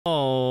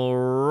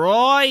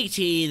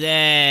Alrighty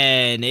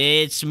then,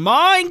 it's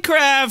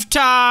Minecraft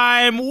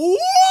time! Woo!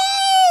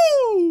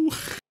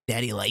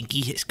 Daddy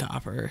Lanky his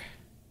copper.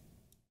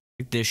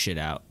 Check this shit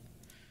out.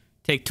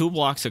 Take 2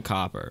 blocks of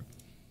copper.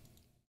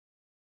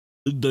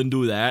 Then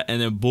do that,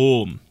 and then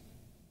boom.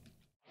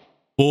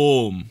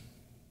 Boom.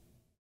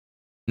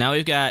 Now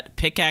we've got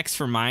pickaxe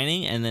for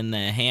mining, and then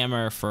the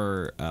hammer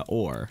for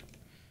ore.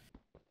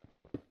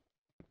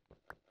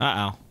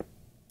 Uh-oh.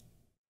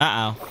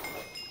 Uh-oh.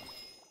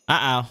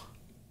 Uh-oh.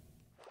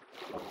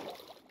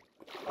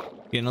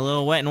 Getting a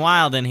little wet and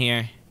wild in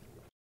here.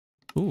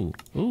 Ooh.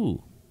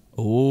 Ooh.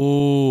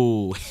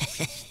 Ooh.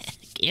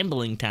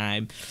 Gambling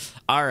time.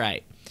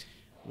 Alright.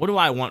 What do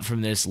I want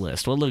from this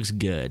list? What looks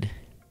good?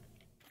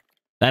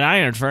 That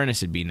iron furnace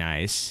would be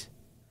nice.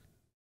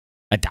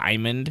 A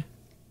diamond.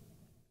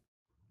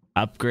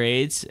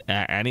 Upgrades.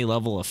 Any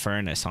level of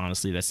furnace,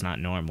 honestly, that's not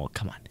normal.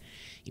 Come on.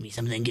 Give me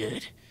something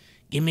good.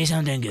 Give me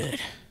something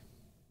good.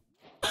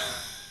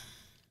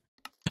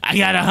 I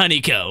got a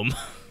honeycomb.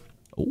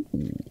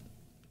 Ooh.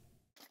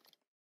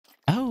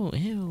 Oh,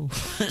 ew.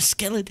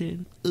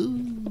 Skeleton.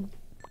 Ooh.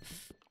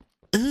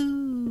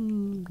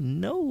 Ooh.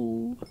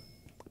 No.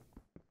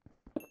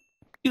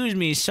 Excuse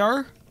me,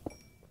 sir.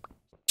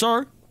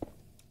 Sir.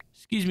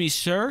 Excuse me,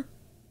 sir.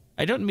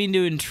 I don't mean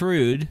to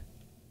intrude,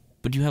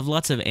 but you have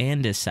lots of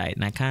andesite,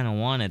 and I kind of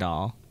want it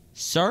all.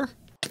 Sir?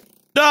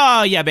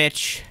 Oh, yeah,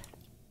 bitch.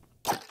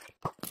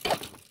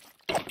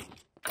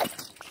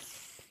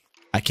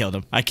 I killed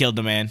him. I killed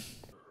the man.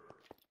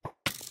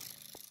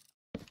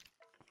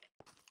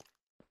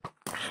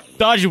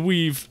 Dodge and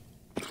weave.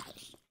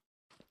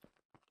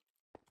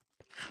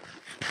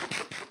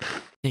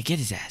 Hey, get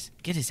his ass.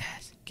 Get his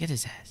ass. Get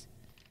his ass.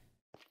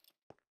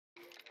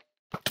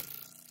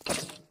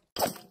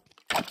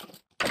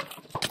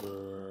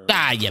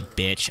 Ah, you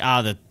bitch.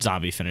 Oh, the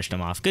zombie finished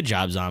him off. Good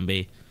job,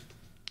 zombie.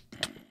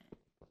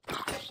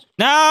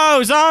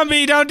 No,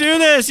 zombie, don't do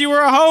this. You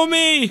were a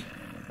homie.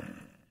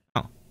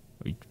 Oh,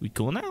 we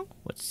cool now?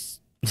 What's...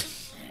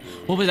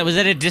 What was that? Was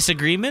that a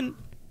disagreement?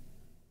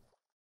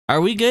 Are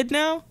we good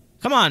now?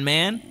 Come on,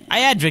 man.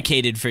 I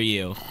advocated for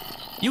you.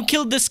 You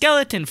killed the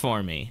skeleton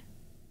for me.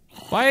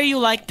 Why are you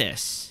like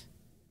this?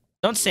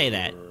 Don't say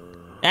that.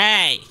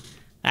 Hey,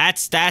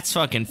 that's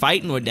fucking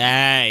fighting with...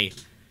 Hey.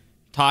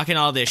 Talking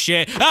all this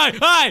shit. Hey,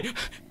 hey!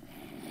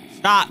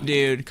 Stop,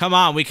 dude. Come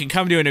on, we can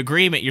come to an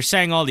agreement. You're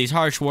saying all these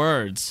harsh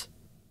words.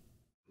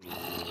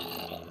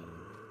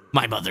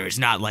 My mother is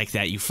not like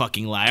that, you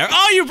fucking liar.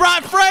 Oh, you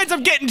brought friends!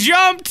 I'm getting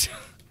jumped!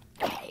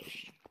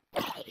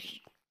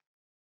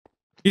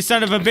 You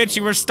son of a bitch,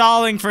 you were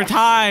stalling for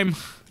time.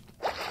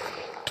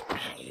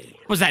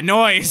 What was that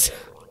noise?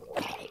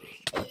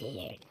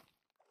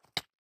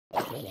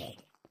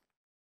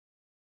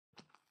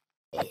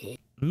 Let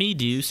me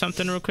do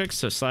something real quick.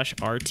 So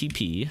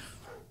 /RTP.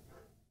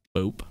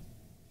 Boop.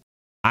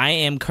 I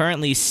am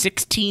currently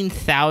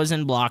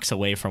 16,000 blocks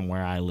away from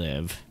where I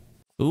live.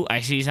 Ooh, I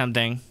see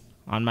something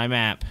on my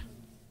map.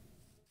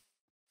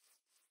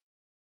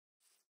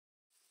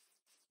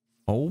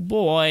 Oh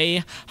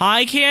boy.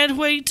 I can't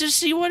wait to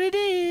see what it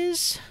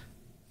is.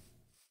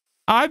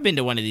 I've been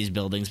to one of these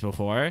buildings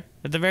before.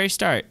 At the very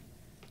start.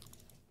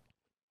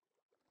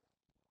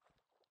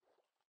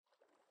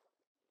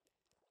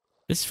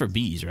 This is for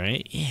bees,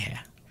 right? Yeah.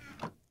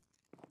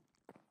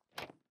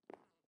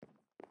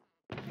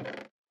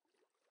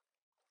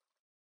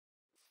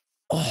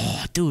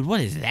 Oh, dude,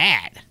 what is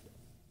that?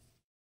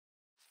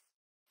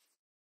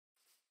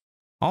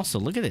 Also,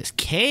 look at this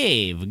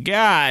cave.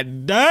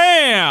 God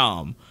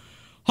damn!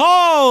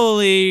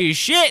 Holy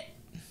shit!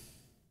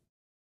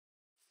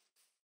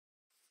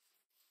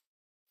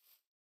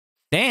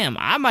 Damn,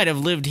 I might have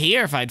lived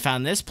here if I'd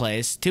found this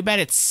place. Too bad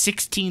it's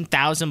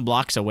 16,000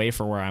 blocks away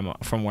from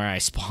where I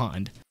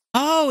spawned.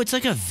 Oh, it's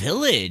like a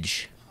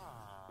village.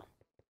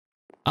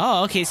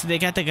 Oh, okay, so they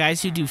got the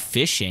guys who do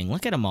fishing.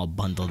 Look at them all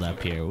bundled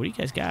up here. What do you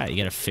guys got? You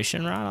got a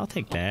fishing rod? I'll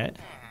take that.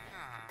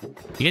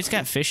 You guys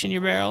got fish in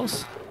your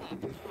barrels?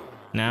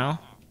 No?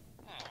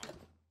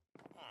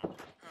 What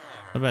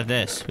about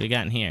this? What do we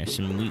got in here?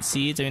 Some wheat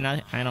seeds? I mean,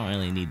 I don't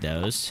really need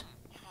those.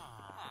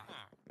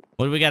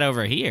 What do we got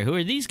over here? Who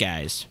are these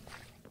guys?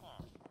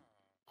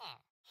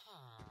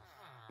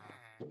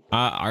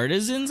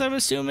 Artisans, I'm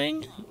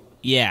assuming?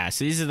 Yeah,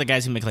 so these are the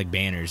guys who make, like,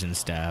 banners and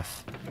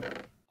stuff.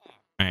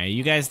 Alright,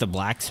 you guys the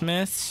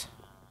blacksmiths?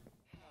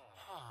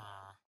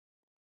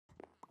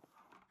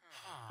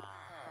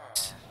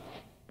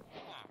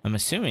 I'm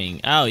assuming...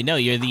 Oh, no,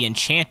 you're the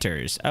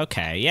enchanters.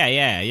 Okay,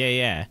 yeah.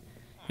 You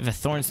have a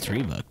Thorns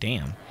 3 book,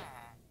 damn.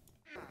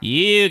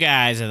 You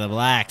guys are the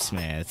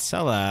blacksmiths.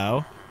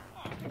 Hello.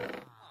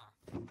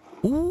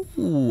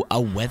 Ooh, a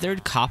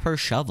weathered copper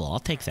shovel. I'll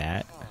take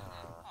that.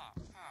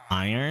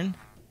 Iron.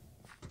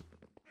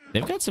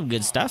 They've got some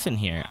good stuff in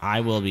here. I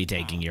will be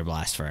taking your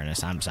blast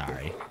furnace. I'm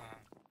sorry.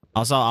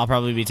 Also, I'll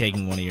probably be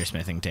taking one of your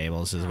smithing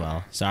tables as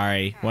well.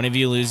 Sorry. One of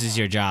you loses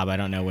your job. I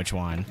don't know which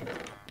one.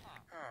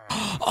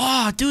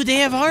 Oh, dude, they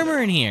have armor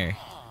in here.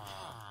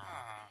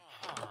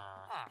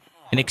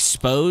 An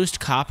exposed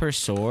copper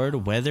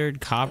sword, weathered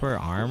copper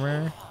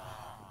armor.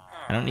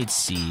 I don't need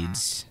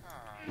seeds.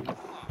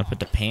 I'll put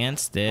the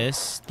pants,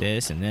 this,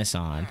 and this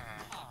on.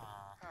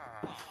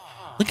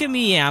 Look at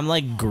me, I'm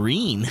like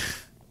green.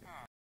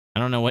 I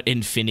don't know what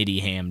Infinity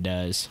Ham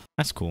does.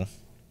 That's cool.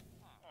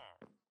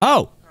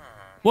 Oh!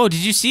 Whoa, did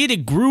you see it?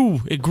 It grew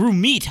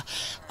meat.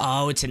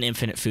 Oh, it's an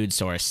infinite food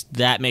source.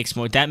 That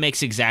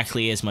makes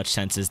exactly as much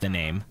sense as the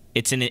name.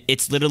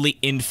 It's literally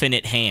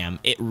infinite ham.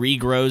 It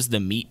regrows the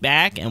meat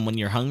back, and when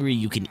you're hungry,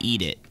 you can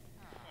eat it.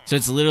 So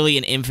it's literally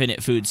an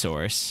infinite food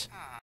source.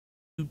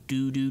 Ah,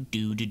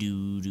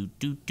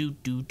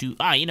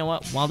 you know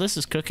what? While this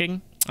is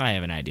cooking, I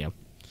have an idea.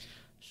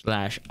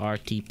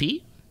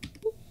 /RTP.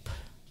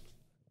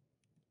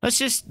 Let's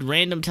just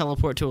random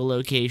teleport to a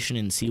location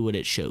and see what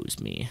it shows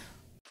me.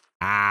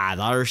 Ah,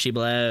 there she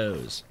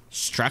blows.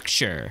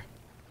 Structure.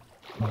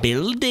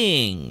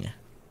 Building.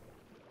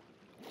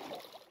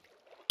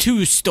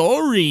 2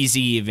 stories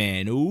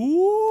even.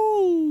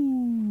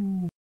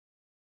 Ooh.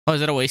 Oh,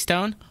 is that a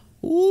waystone?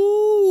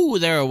 Ooh,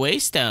 there are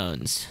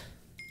waystones.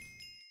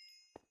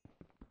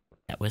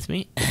 That with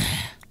me?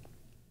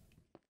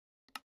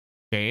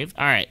 Saved.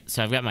 Alright,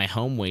 so I've got my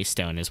home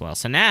waystone as well.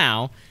 So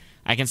now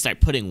I can start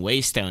putting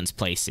waystones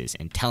places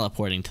and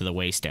teleporting to the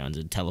waystones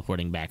and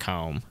teleporting back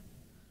home.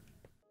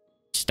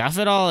 Stuff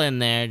it all in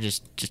there.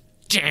 Just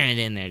jam it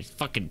in there. Just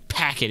fucking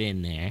pack it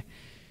in there.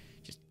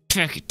 Just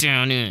pack it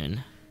down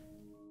in.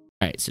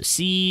 Alright, so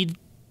seed,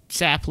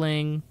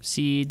 sapling,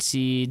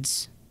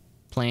 seeds,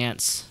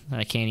 plants that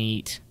I can't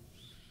eat.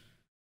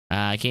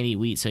 I can't eat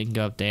wheat, so I can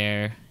go up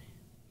there.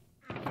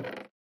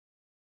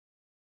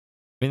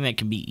 Everything that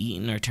can be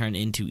eaten or turned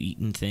into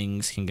eaten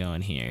things can go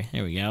in here.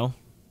 There we go.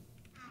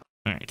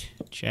 Alright.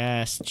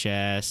 Chest.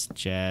 Chest.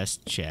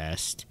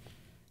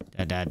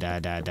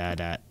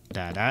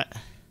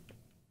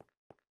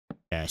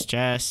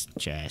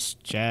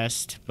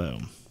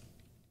 Boom.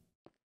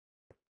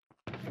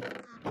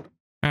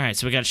 Alright,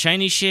 so we got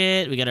shiny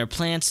shit. We got our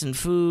plants and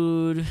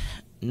food.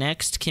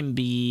 Next can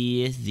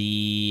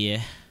be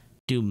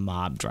do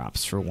mob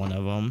drops for one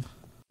of them.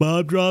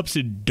 Mob drops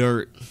and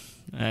dirt.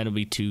 That'll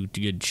be 2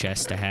 good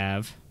chests to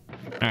have.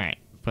 Alright,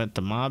 put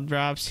the mob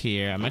drops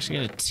here. I'm actually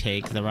going to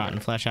take the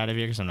rotten flesh out of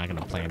here because I'm not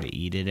going to plan to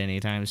eat it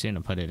anytime soon.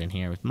 I'll put it in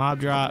here with mob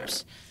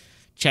drops.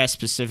 Chest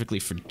specifically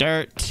for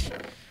dirt.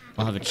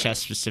 I'll have a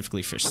chest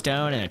specifically for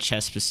stone and a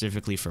chest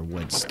specifically for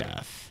wood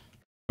stuff.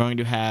 We're going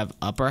to have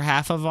upper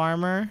half of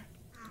armor,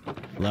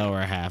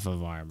 lower half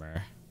of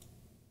armor.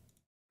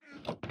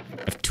 I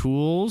have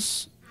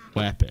tools,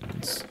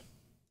 weapons.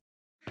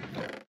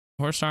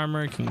 Horse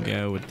armor can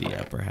go with the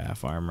upper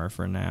half armor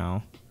for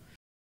now.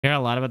 I hear a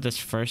lot about this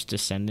first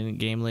Descendant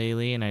game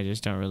lately, and I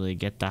just don't really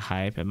get the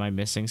hype. Am I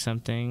missing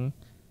something?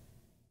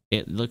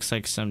 It looks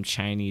like some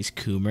Chinese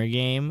Coomer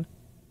game.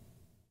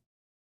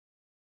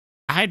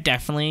 I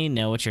definitely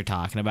know what you're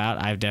talking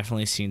about. I've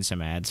definitely seen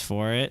some ads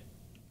for it.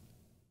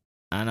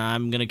 And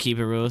I'm gonna keep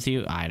it real with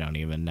you. I don't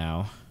even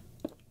know.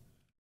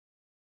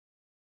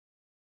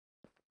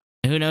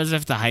 Who knows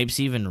if the hype's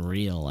even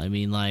real? I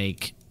mean,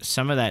 like,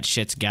 some of that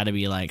shit's gotta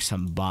be like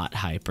some bot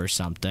hype or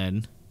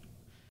something.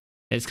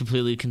 It's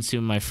completely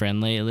consumed my friend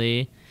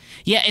lately.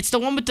 Yeah, it's the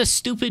one with the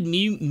stupid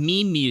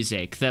meme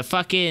music. The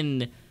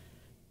fucking...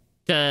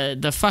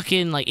 The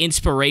fucking, like,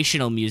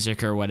 inspirational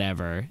music or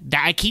whatever.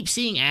 I keep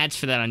seeing ads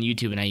for that on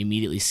YouTube and I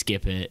immediately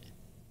skip it.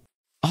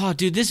 Oh,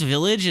 dude, this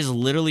village is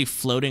literally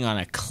floating on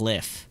a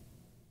cliff.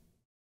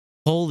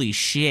 Holy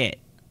shit.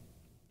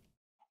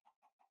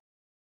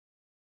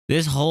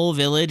 This whole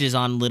village is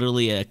on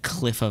literally a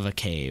cliff of a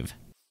cave.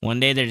 One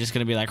day they're just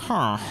gonna be like,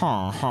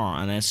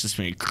 and then it's just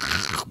gonna be, and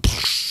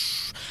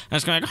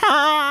it's gonna be like,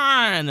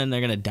 and then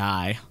they're gonna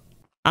die.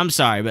 I'm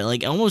sorry, but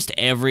like almost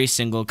every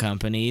single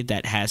company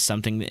that has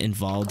something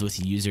involved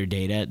with user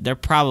data, they're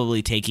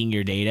probably taking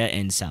your data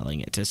and selling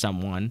it to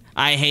someone.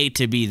 I hate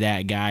to be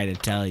that guy to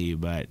tell you,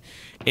 but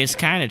it's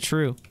kind of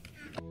true.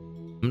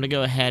 I'm gonna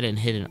go ahead and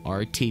hit an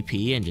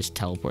RTP and just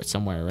teleport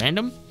somewhere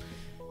random.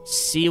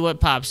 See what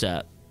pops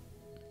up.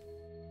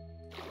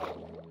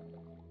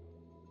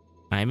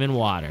 I'm in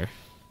water.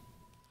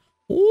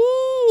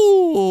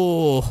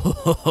 Ooh!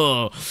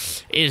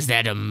 Is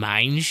that a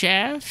mine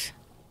shaft?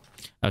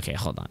 Okay,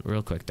 hold on,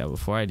 real quick though.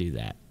 Before I do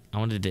that, I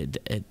wanted to.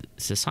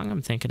 It's the song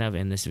I'm thinking of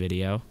in this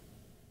video.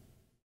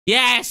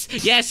 Yes,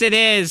 yes, it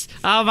is.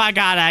 Oh my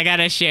god, I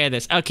gotta share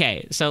this.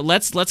 Okay, so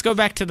let's go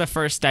back to the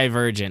first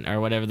Divergent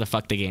or whatever the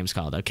fuck the game's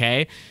called.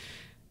 Okay.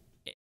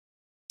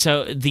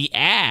 So the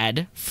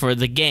ad for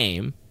the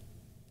game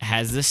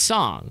has this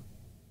song.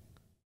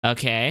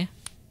 Okay.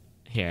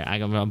 Here, I'm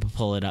gonna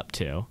pull it up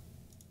too.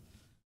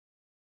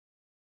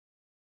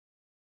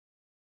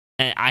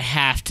 And I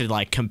have to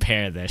like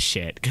compare this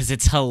shit because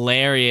it's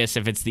hilarious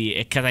if it's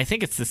because I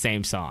think it's the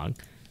same song.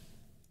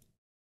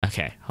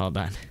 Okay, hold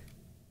on.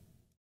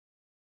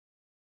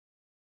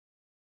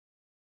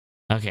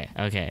 Okay.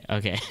 Okay.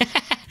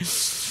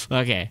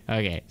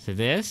 So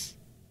this,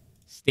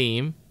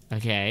 Steam,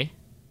 okay,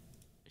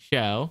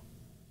 show,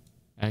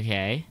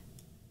 okay.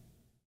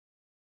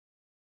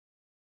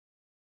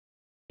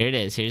 Here it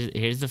is.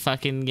 Here's the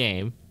fucking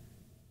game.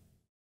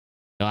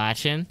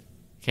 Watching.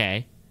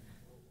 Okay.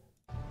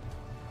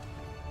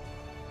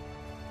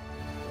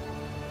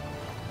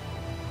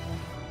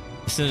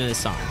 Listen to this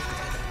song.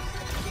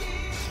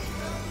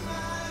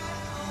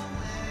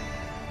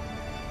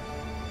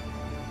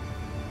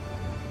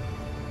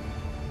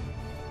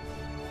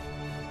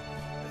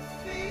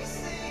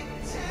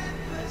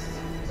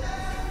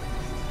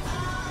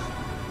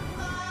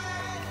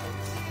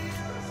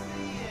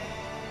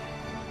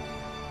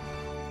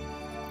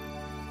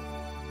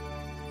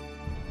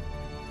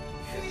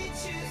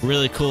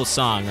 Really cool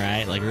song,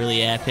 right? Like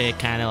really epic,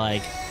 kind of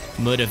like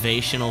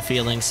motivational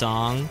feeling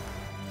song.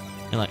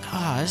 You're like,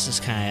 oh, this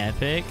is kind of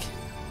epic.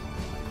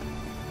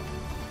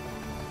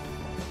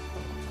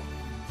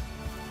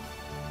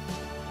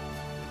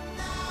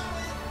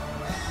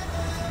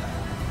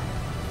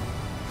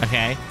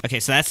 Okay,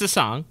 so that's the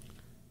song.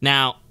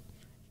 Now,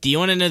 do you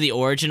want to know the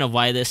origin of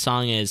why this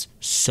song is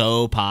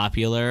so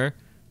popular?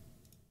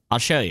 I'll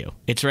show you.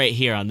 It's right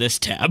here on this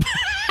tab.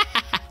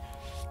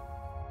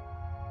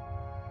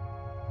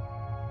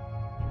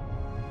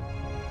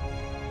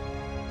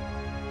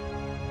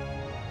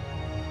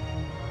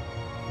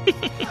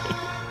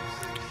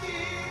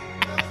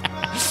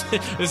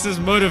 This is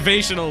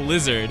Motivational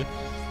Lizard.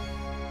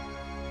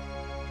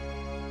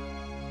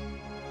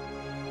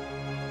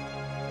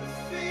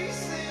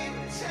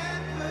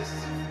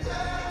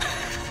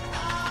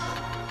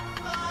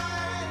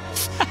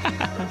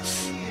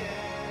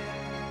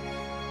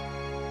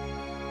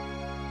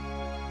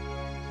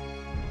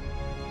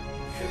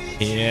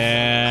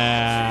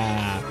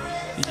 Yeah.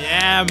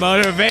 Yeah,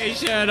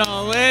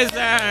 Motivational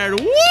Lizard.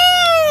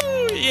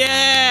 Woo!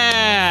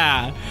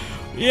 Yeah.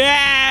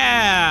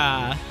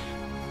 Yeah.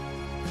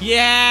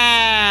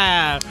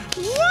 Yeah.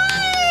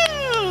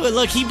 Woo!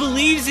 Look, he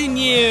believes in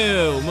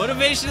you.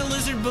 Motivational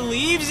Lizard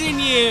believes in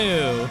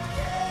you.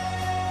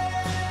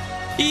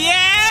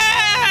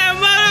 Yeah!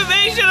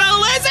 Motivational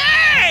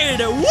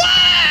Lizard! Woo!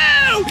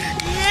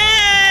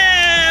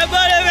 Yeah!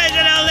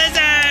 Motivational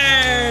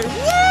Lizard!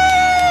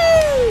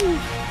 Woo!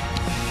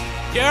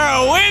 You're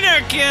a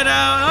winner, kiddo!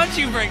 Don't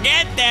you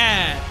forget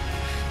that!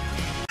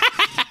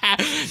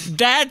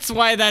 That's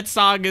why that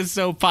song is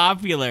so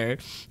popular.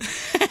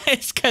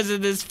 It's because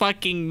of this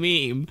fucking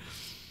meme.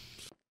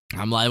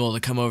 I'm liable to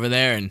come over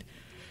there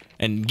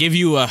and give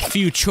you a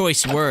few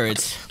choice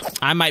words.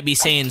 I might be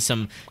saying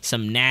some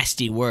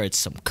nasty words,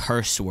 some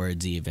curse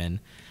words even.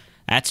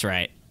 That's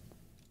right.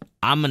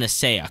 I'm gonna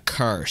say a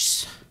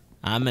curse.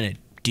 I'm gonna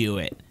do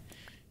it.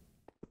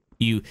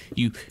 You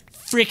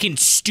freaking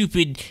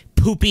stupid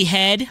poopy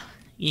head.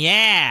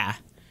 Yeah.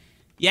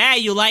 Yeah,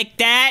 you like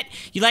that?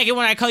 You like it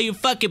when I call you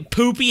fucking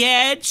poopy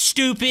head?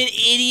 Stupid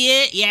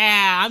idiot?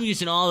 Yeah, I'm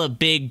using all the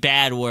big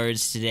bad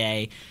words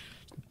today.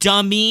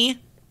 Dummy.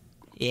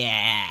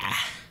 Yeah.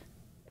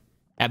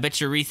 I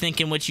bet you're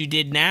rethinking what you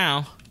did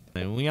now.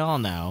 And we all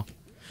know.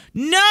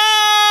 No!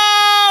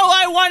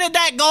 I wanted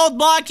that gold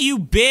block, you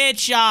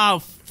bitch! Oh,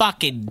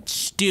 fucking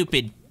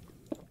stupid.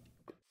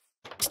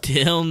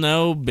 Still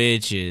no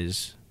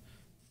bitches.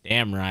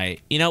 Damn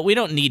right. You know, we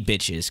don't need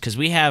bitches, because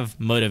we have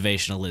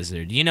Motivational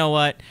Lizard. You know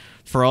what?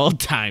 For old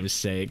time's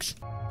sakes.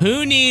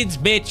 Who needs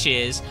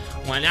bitches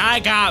when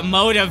I got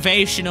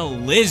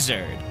Motivational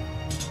Lizard?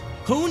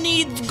 Who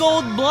needs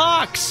gold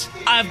blocks?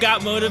 I've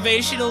got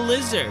Motivational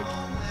Lizard.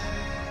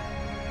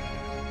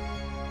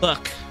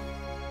 Look.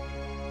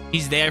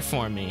 He's there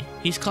for me.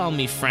 He's calling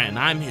me friend.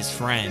 I'm his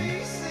friend.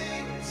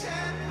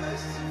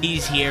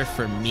 He's here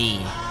for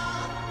me.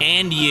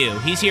 And you.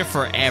 He's here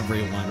for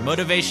everyone.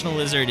 Motivational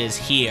Lizard is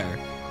here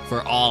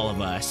for all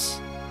of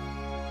us.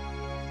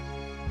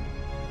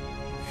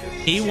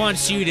 He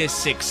wants you to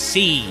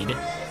succeed.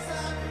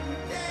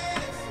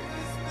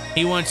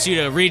 He wants you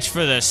to reach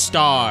for the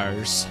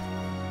stars.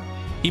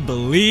 He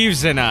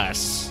believes in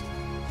us.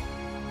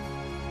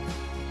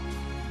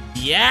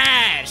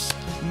 Yes!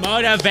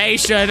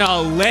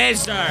 Motivational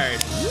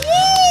Lizard!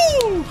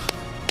 Woo!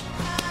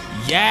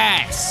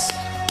 Yes!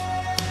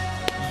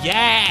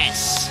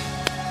 Yes!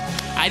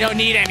 I don't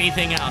need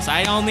anything else.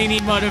 I only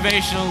need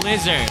Motivational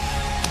Lizard.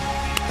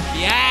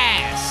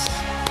 Yes!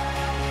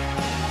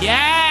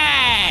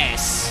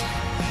 Yes!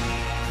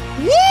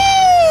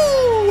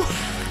 Woo!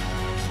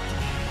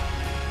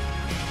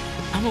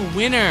 I'm a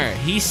winner.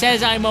 He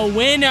says I'm a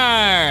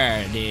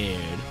winner, dude.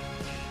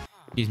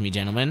 Excuse me,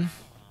 gentlemen.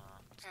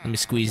 Let me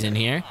squeeze in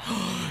here.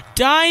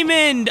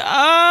 Diamond!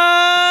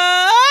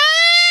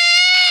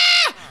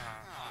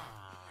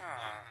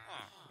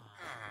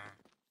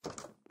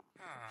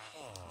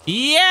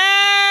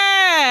 Yes!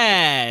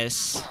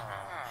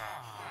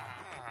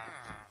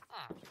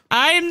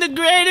 I am the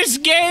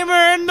greatest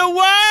gamer in the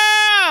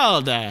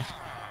world!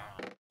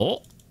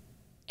 Oh,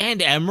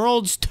 and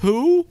emeralds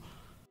too?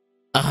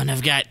 Oh, and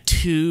I've got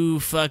 2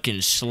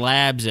 fucking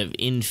slabs of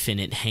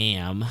infinite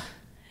ham.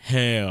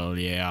 Hell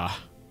yeah.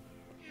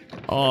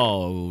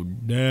 Oh,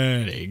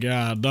 daddy,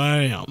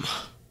 goddamn.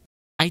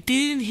 I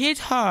didn't hit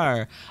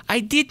her. I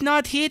did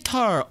not hit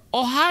her.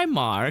 Oh, hi,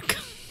 Mark.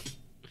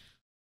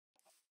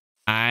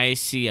 I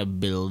see a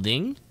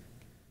building.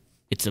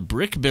 It's a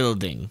brick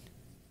building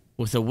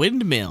with a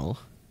windmill.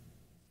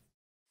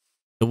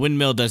 The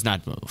windmill does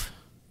not move.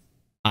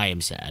 I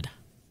am sad.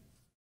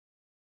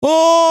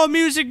 Oh,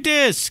 music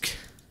disc!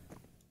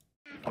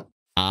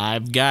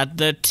 I've got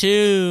the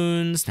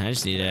tunes. I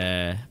just need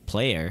a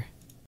player.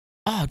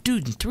 Oh,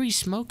 dude, and 3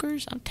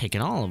 smokers? I'm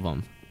taking all of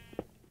them.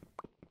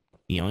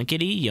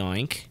 Yoinkity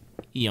yoink.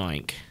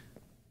 Yoink.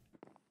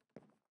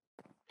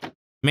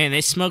 Man,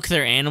 they smoke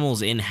their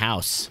animals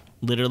in-house.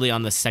 Literally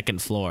on the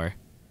 2nd floor.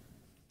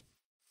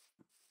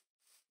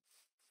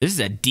 This is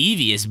a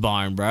devious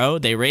barn, bro.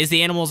 They raise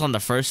the animals on the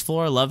 1st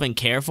floor, love and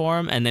care for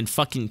them, and then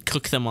fucking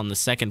cook them on the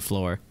 2nd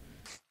floor.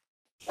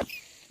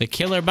 The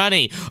killer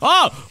bunny.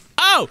 Oh!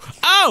 Oh!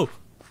 Oh!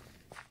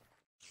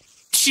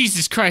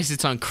 Jesus Christ,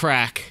 it's on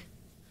crack.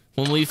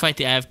 When will you fight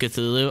the Eye of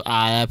Cthulhu?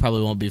 That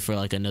probably won't be for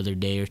like another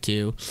day or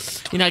 2.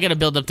 You know, I gotta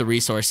build up the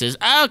resources.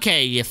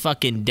 Okay, you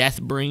fucking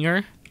death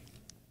bringer.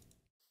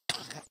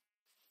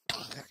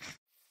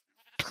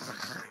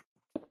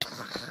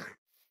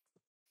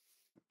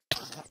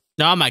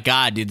 Oh my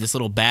god, dude, this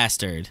little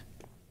bastard.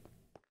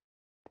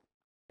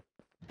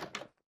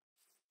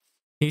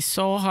 He's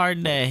so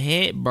hard to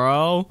hit,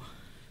 bro.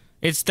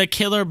 It's the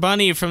killer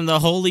bunny from the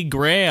Holy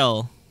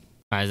Grail.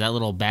 Is that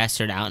little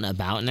bastard out and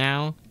about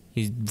now?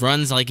 He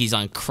runs like he's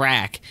on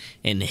crack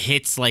and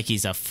hits like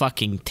he's a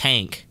fucking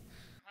tank.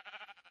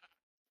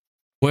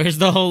 Where's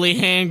the holy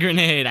hand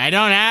grenade? I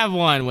don't have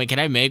one. Wait, can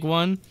I make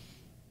one?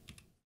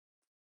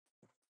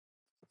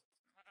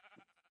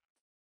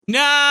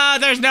 No,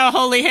 there's no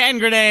holy hand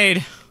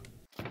grenade.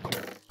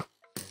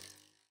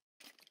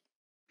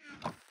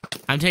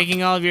 I'm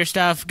taking all of your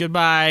stuff.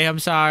 Goodbye. I'm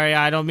sorry.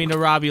 I don't mean to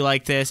rob you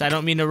like this. I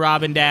don't mean to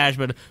rob and dash,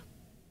 but...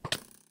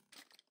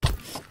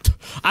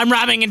 I'm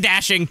robbing and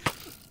dashing.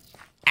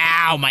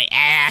 Ow, my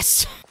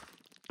ass.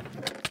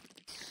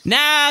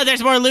 No,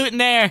 there's more loot in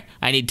there.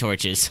 I need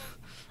torches.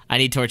 I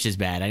need torches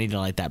bad. I need to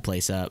light that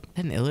place up.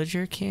 An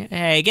illager can't...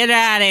 Hey, get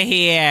out of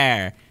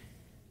here.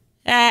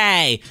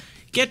 Hey,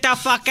 get the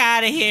fuck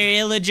out of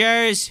here,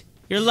 illagers.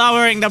 You're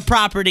lowering the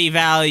property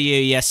value,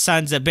 you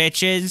sons of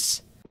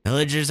bitches.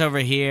 Villagers over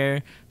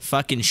here,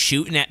 fucking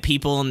shooting at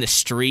people in the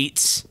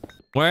streets.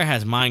 Where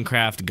has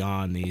Minecraft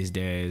gone these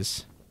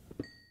days?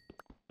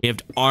 We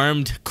have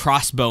armed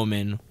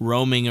crossbowmen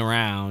roaming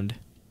around.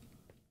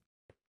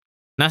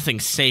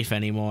 Nothing's safe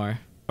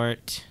anymore.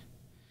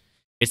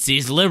 It's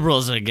these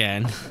liberals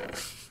again.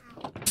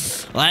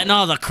 Letting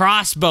all the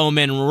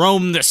crossbowmen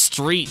roam the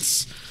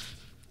streets.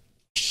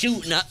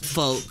 Shooting up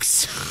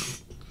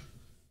folks.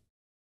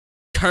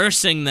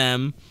 Cursing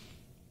them.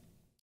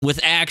 With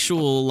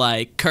actual,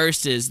 like,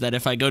 curses that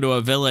if I go to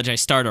a village, I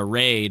start a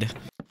raid.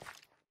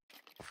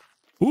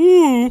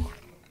 Ooh!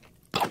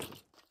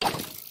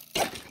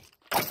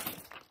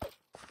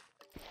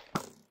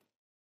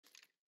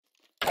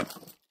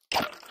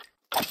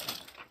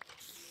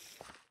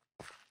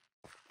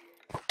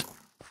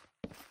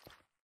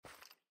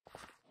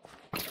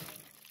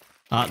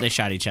 Oh, they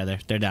shot each other.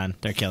 They're done.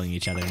 They're killing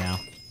each other now.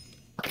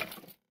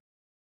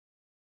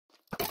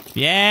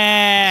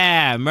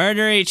 Yeah!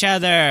 Murder each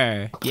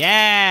other!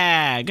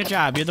 Yeah! Good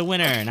job, you're the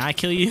winner, and I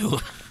kill you.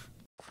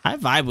 I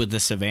vibe with the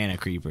Savannah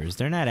creepers.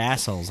 They're not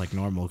assholes like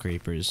normal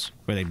creepers,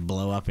 where they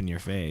blow up in your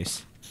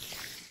face.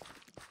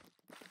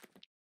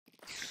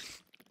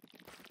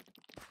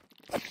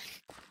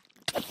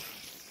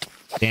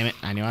 Damn it,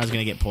 I knew I was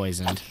gonna get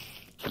poisoned.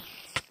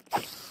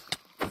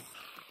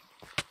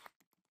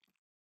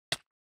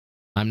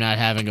 I'm not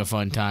having a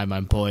fun time,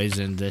 I'm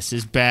poisoned. This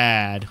is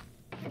bad.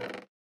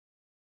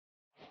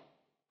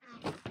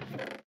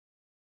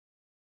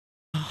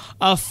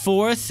 A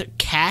 4th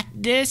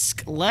cat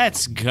disc?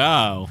 Let's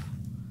go.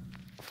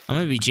 I'm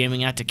gonna be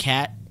jamming out to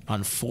Cat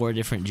on 4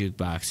 different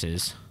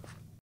jukeboxes.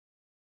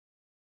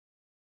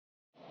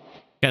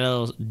 Got a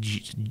little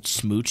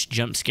smooch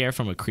jump scare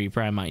from a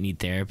creeper. I might need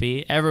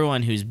therapy.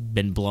 Everyone who's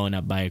been blown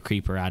up by a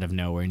creeper out of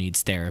nowhere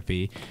needs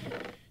therapy.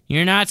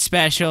 You're not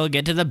special.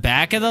 Get to the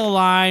back of the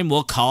line.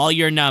 We'll call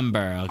your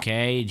number,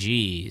 okay?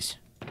 Jeez.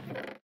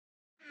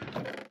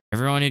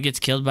 Everyone who gets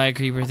killed by a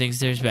creeper thinks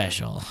they're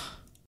special.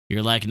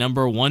 You're like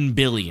number 1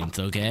 billionth,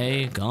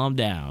 okay? Calm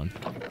down.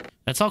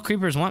 That's all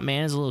creepers want,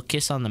 man, is a little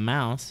kiss on the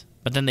mouth.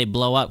 But then they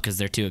blow up because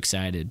they're too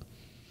excited.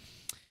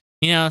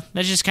 You know,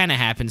 that just kind of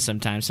happens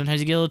sometimes.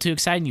 Sometimes you get a little too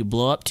excited and you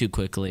blow up too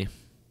quickly.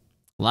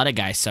 A lot of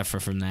guys suffer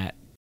from that.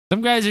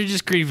 Some guys are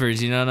just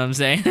creepers, you know what I'm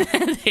saying?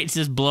 They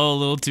just blow a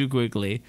little too quickly.